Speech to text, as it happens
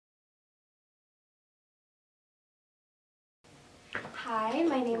Hi,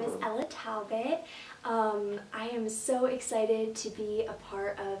 my name is Ella Talbot. I am so excited to be a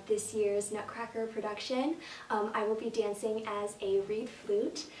part of this year's Nutcracker production. I will be dancing as a reed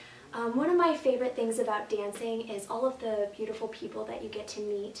flute. One of my favorite things about dancing is all of the beautiful people that you get to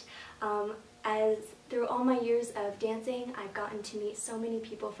meet. As through all my years of dancing, I've gotten to meet so many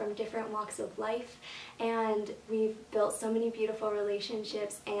people from different walks of life, and we've built so many beautiful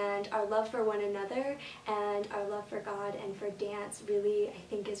relationships, and our love for one another and our love for God and for dance really, I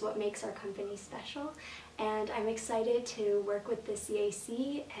think, is what makes our company special. And I'm excited to work with the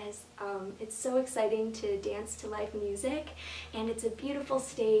CAC as it's so exciting to dance to live music, and it's a beautiful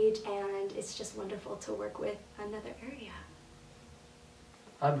stage, and it's just wonderful to work with another area.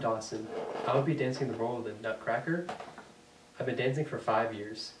 I'm Dawson. I will be dancing the role of the Nutcracker. I've been dancing for 5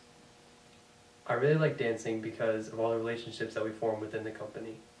 years. I really like dancing because of all the relationships that we form within the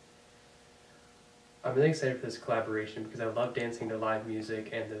company. I'm really excited for this collaboration because I love dancing to live music,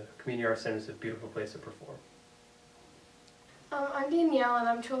 and the Community Arts Center is a beautiful place to perform. I'm Danielle, and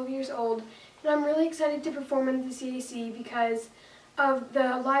I'm 12 years old, and I'm really excited to perform in the CAC because of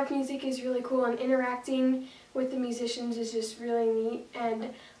the live music is really cool, and interacting with the musicians is just really neat.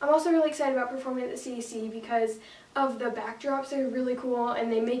 And I'm also really excited about performing at the CAC because of the backdrops. They're really cool, and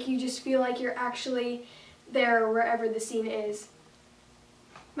they make you just feel like you're actually there wherever the scene is.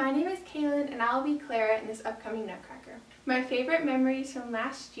 My name is Kaylin, and I'll be Clara in this upcoming Nutcracker. My favorite memories from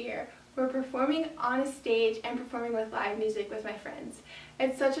last year were performing on a stage and performing with live music with my friends.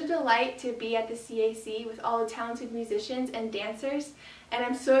 It's such a delight to be at the CAC with all the talented musicians and dancers, and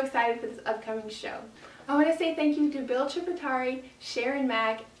I'm so excited for this upcoming show. I want to say thank you to Bill Tripatari, Sharon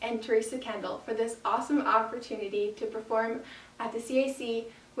Mack, and Teresa Kendall for this awesome opportunity to perform at the CAC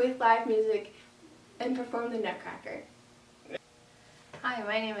with live music and perform the Nutcracker. Hi,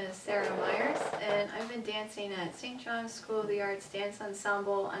 my name is Sarah Myers, and I've been dancing at St. John's School of the Arts Dance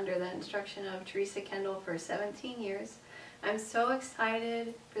Ensemble under the instruction of Teresa Kendall for 17 years. I'm so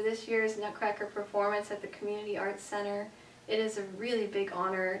excited for this year's Nutcracker performance at the Community Arts Center. It is a really big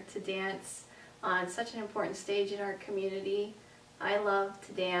honor to dance on such an important stage in our community. I love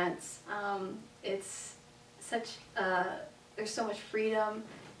to dance. There's so much freedom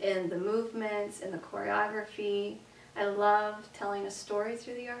in the movements, in the choreography. I love telling a story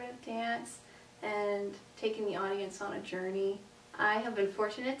through the art of dance and taking the audience on a journey. I have been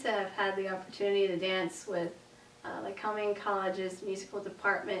fortunate to have had the opportunity to dance with Lycoming College's musical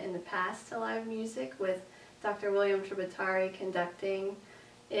department in the past to live music with Dr. William Tributari conducting.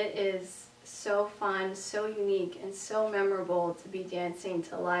 It is so fun, so unique, and so memorable to be dancing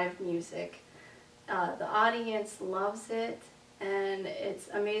to live music. The audience loves it, and it's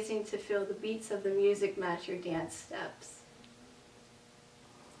amazing to feel the beats of the music match your dance steps.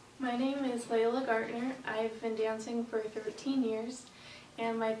 My name is Layla Gartner. I've been dancing for 13 years,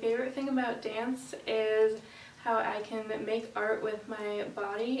 and my favorite thing about dance is how I can make art with my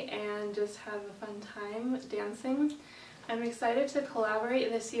body and just have a fun time dancing. I'm excited to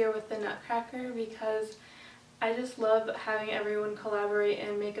collaborate this year with the Nutcracker because I just love having everyone collaborate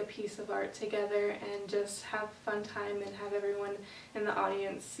and make a piece of art together and just have a fun time and have everyone in the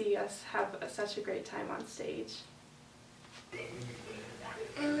audience see us have such a great time on stage.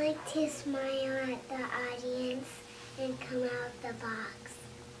 I like to smile at the audience and come out the box.